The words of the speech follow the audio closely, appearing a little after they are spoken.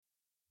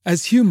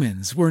As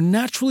humans, we're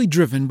naturally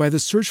driven by the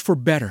search for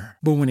better.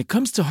 But when it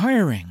comes to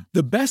hiring,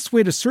 the best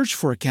way to search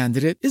for a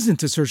candidate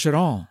isn't to search at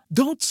all.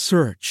 Don't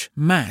search,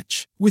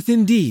 match with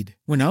Indeed.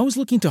 When I was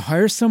looking to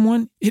hire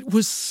someone, it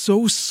was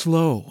so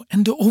slow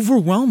and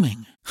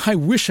overwhelming. I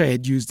wish I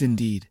had used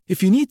Indeed.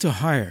 If you need to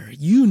hire,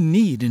 you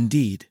need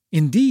Indeed.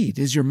 Indeed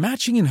is your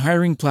matching and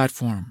hiring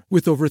platform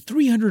with over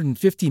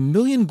 350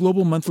 million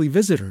global monthly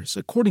visitors,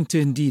 according to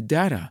Indeed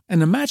data,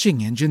 and a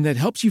matching engine that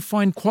helps you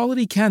find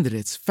quality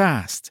candidates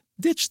fast.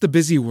 Ditch the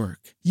busy work.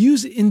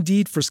 Use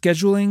Indeed for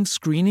scheduling,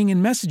 screening,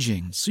 and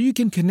messaging so you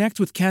can connect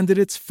with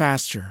candidates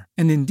faster.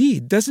 And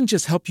Indeed doesn't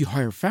just help you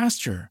hire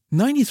faster.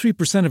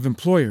 93% of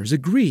employers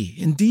agree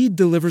Indeed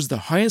delivers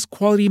the highest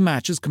quality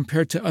matches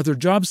compared to other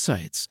job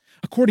sites,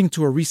 according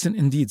to a recent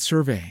Indeed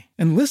survey.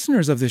 And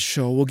listeners of this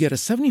show will get a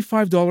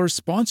 $75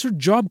 sponsored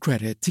job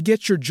credit to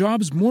get your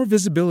jobs more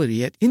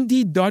visibility at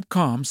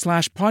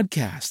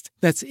Indeed.com/podcast.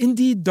 That's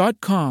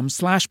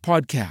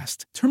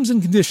Indeed.com/podcast. Terms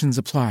and conditions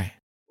apply.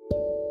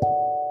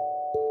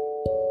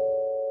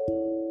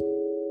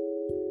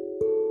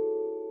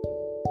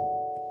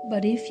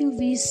 But if you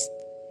wish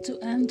to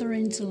enter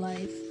into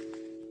life,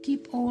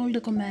 keep all the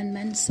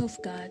commandments of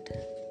God.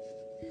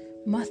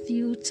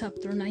 Matthew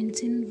chapter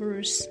 19,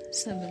 verse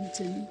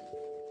 17.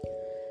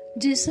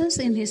 Jesus,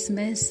 in his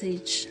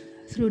message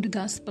through the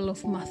Gospel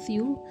of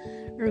Matthew,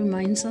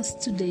 reminds us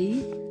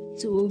today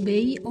to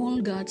obey all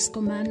God's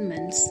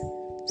commandments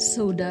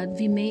so that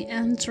we may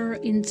enter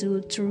into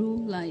true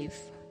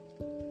life.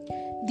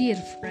 Dear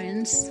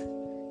friends,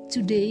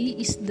 today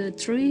is the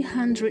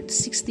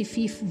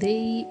 365th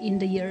day in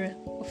the year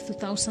of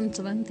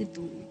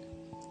 2022.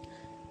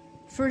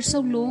 For so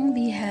long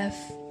we have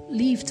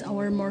lived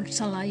our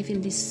mortal life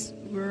in this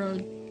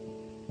world.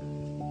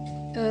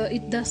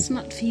 It does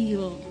not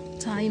feel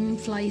time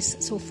flies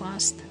so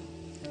fast.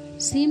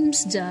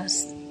 Seems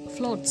just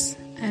floats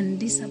and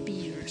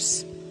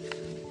disappears.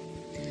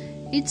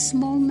 Each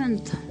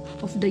moment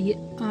of the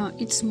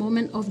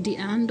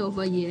end of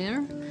a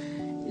year,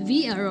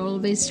 we are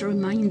always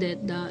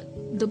reminded that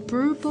the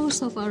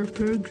purpose of our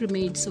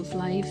pilgrimage of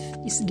life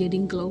is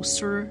getting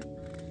closer.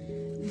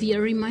 We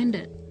are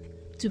reminded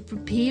to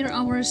prepare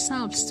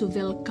ourselves to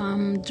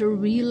welcome the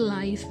real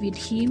life with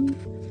Him,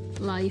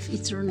 life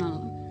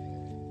eternal.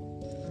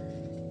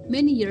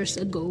 Many years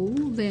ago,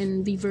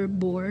 when we were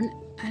born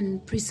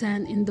and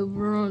present in the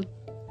world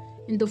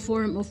in the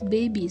form of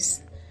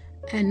babies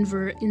and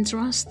were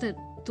entrusted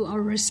to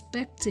our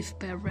respective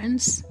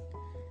parents,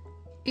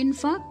 in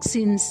fact,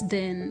 since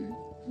then,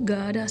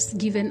 God has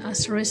given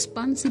us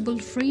responsible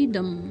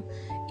freedom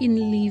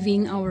in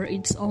living our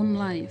its own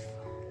life.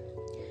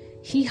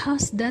 He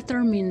has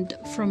determined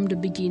from the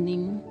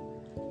beginning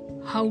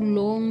how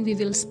long we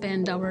will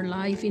spend our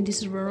life in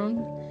this world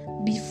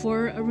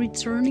before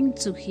returning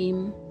to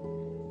Him,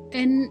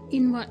 and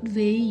in what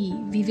way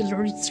we will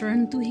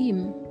return to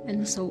Him,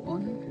 and so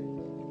on.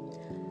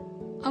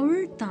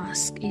 Our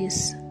task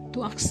is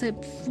to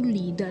accept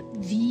fully that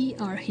we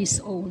are His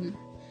own.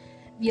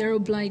 We are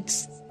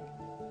obliged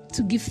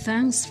to give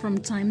thanks from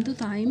time to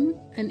time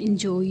and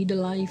enjoy the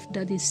life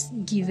that is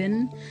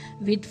given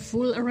with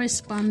full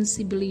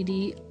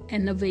responsibility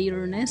and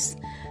awareness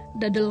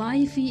that the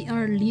life we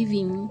are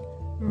living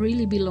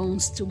really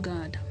belongs to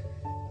God.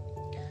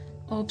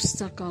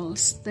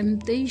 Obstacles,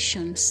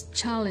 temptations,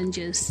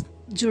 challenges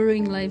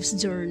during life's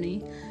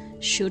journey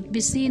should be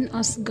seen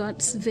as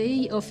God's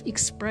way of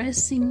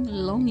expressing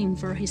longing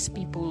for His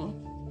people.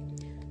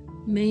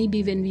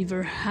 Maybe when we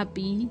were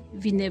happy,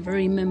 we never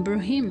remember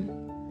Him.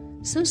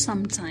 So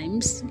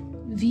sometimes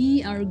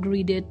we are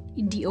greeted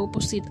in the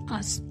opposite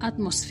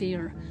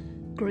atmosphere,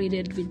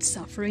 greeted with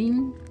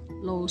suffering,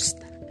 loss,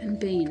 and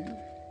pain.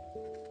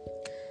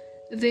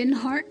 When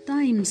hard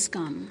times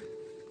come,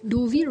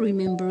 do we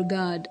remember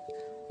God,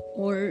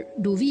 or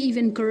do we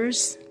even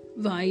curse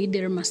why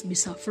there must be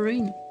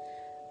suffering?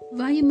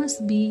 Why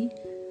must we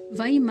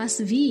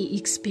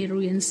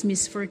experience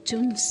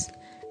misfortunes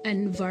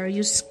and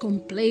various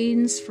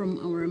complaints from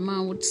our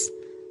mouths,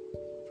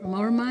 from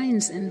our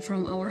minds, and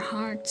from our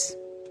hearts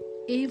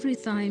every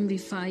time we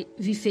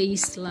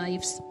face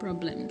life's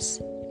problems?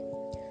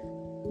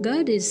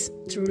 God is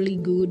truly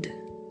good.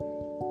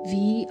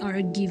 We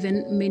are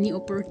given many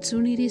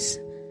opportunities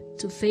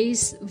to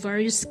face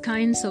various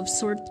kinds of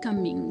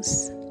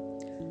shortcomings.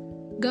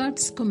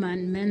 God's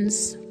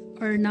commandments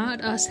are not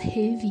as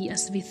heavy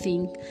as we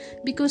think,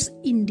 because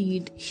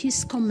indeed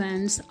His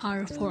commands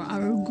are for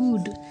our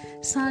good,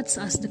 such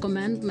as the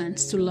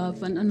commandments to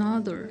love one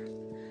another,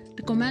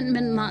 the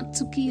commandment not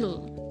to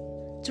kill,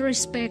 to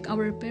respect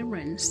our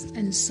parents,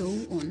 and so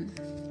on.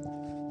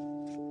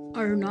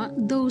 Are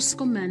not those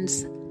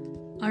commands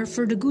are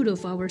for the good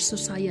of our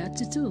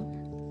society too?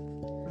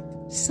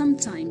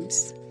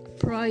 Sometimes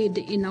pride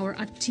in our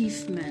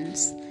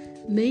achievements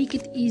make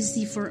it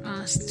easy for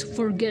us to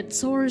forget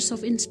source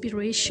of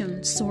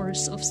inspiration,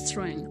 source of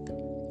strength.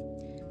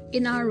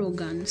 In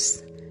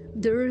arrogance,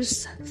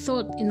 there's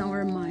thought in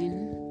our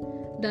mind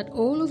that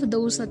all of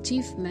those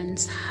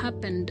achievements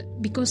happened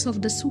because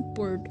of the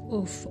support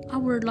of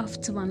our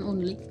loved one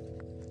only.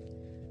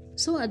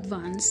 so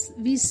advanced,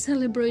 we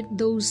celebrate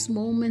those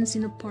moments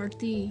in a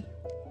party.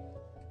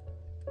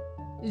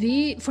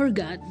 We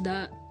forgot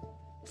that,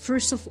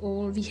 first of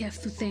all, we have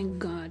to thank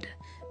God,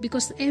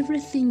 because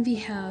everything we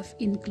have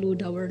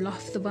include our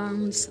loved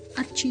ones,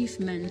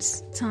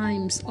 achievements,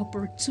 times,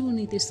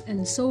 opportunities,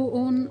 and so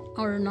on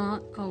are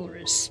not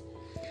ours.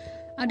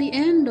 At the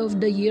end of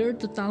the year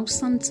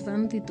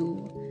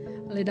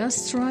 2022, let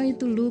us try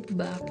to look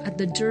back at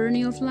the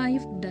journey of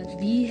life that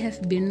we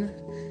have been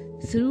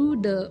through.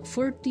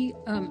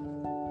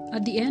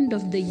 At the end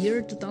of the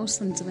year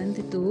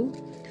 2022,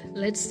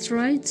 let's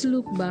try to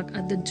look back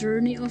at the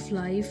journey of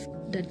life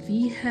that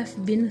we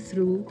have been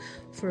through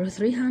for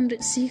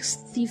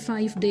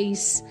 365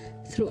 days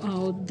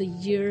throughout the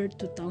year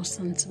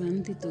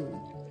 2022.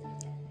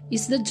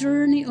 Is the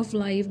journey of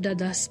life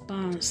that has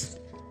passed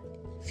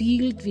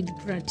filled with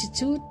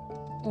gratitude,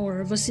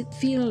 or was it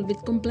filled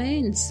with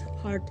complaints,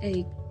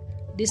 heartache,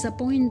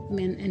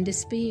 disappointment, and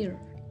despair?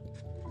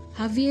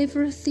 Have you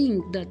ever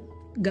think that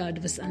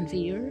God was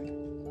unfair?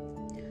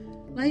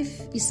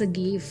 Life is a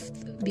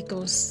gift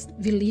because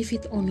we live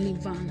it only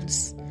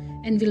once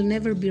and will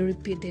never be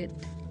repeated.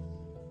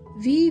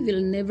 We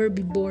will never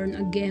be born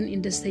again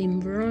in the same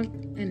world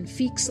and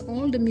fix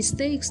all the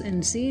mistakes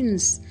and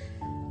sins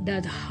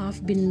that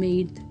have been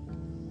made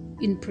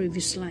in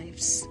previous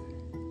lives.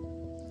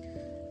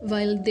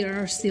 While there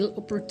are still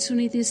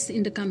opportunities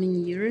in the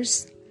coming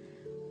years,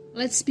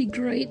 let's be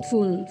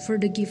grateful for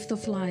the gift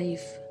of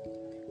life.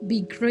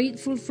 Be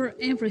grateful for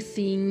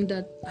everything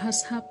that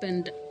has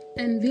happened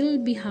and will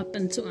be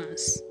happen to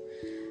us.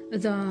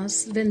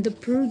 Thus, when the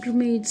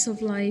pilgrimage of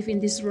life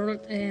in this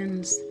world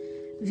ends,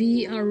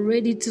 we are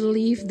ready to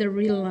live the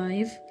real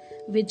life,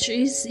 which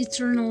is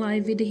eternal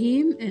life with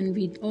Him and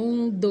with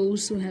all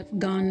those who have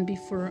gone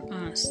before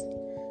us.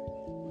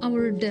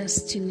 Our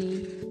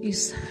destiny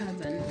is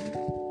heaven.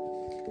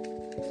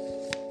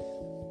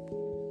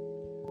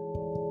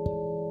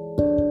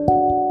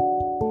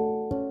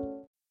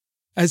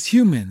 As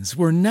humans,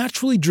 we're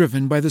naturally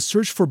driven by the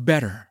search for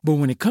better. But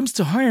when it comes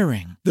to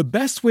hiring, the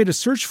best way to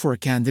search for a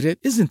candidate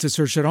isn't to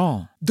search at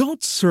all.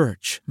 Don't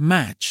search,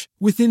 match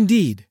with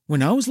Indeed.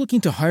 When I was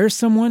looking to hire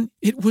someone,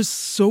 it was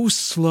so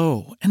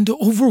slow and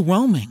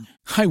overwhelming.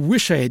 I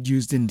wish I had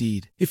used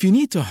Indeed. If you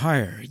need to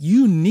hire,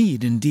 you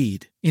need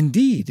Indeed.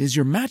 Indeed is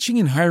your matching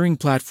and hiring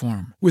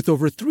platform with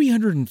over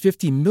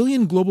 350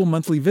 million global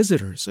monthly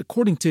visitors,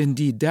 according to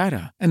Indeed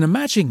data, and a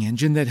matching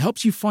engine that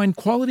helps you find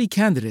quality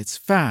candidates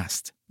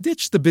fast.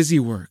 Ditch the busy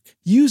work.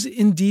 Use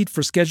Indeed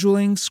for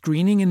scheduling,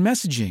 screening, and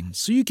messaging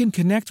so you can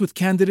connect with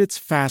candidates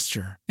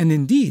faster. And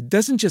Indeed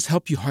doesn't just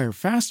help you hire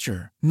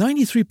faster.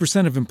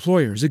 93% of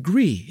employers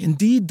agree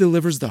Indeed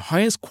delivers the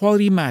highest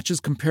quality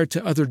matches compared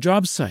to other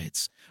job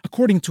sites,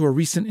 according to a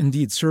recent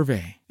Indeed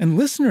survey. And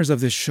listeners of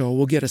this show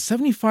will get a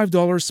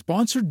 $75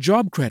 sponsored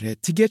job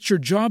credit to get your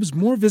jobs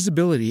more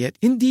visibility at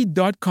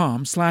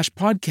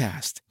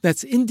Indeed.com/podcast.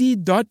 That's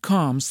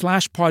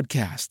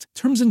Indeed.com/podcast.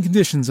 Terms and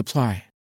conditions apply.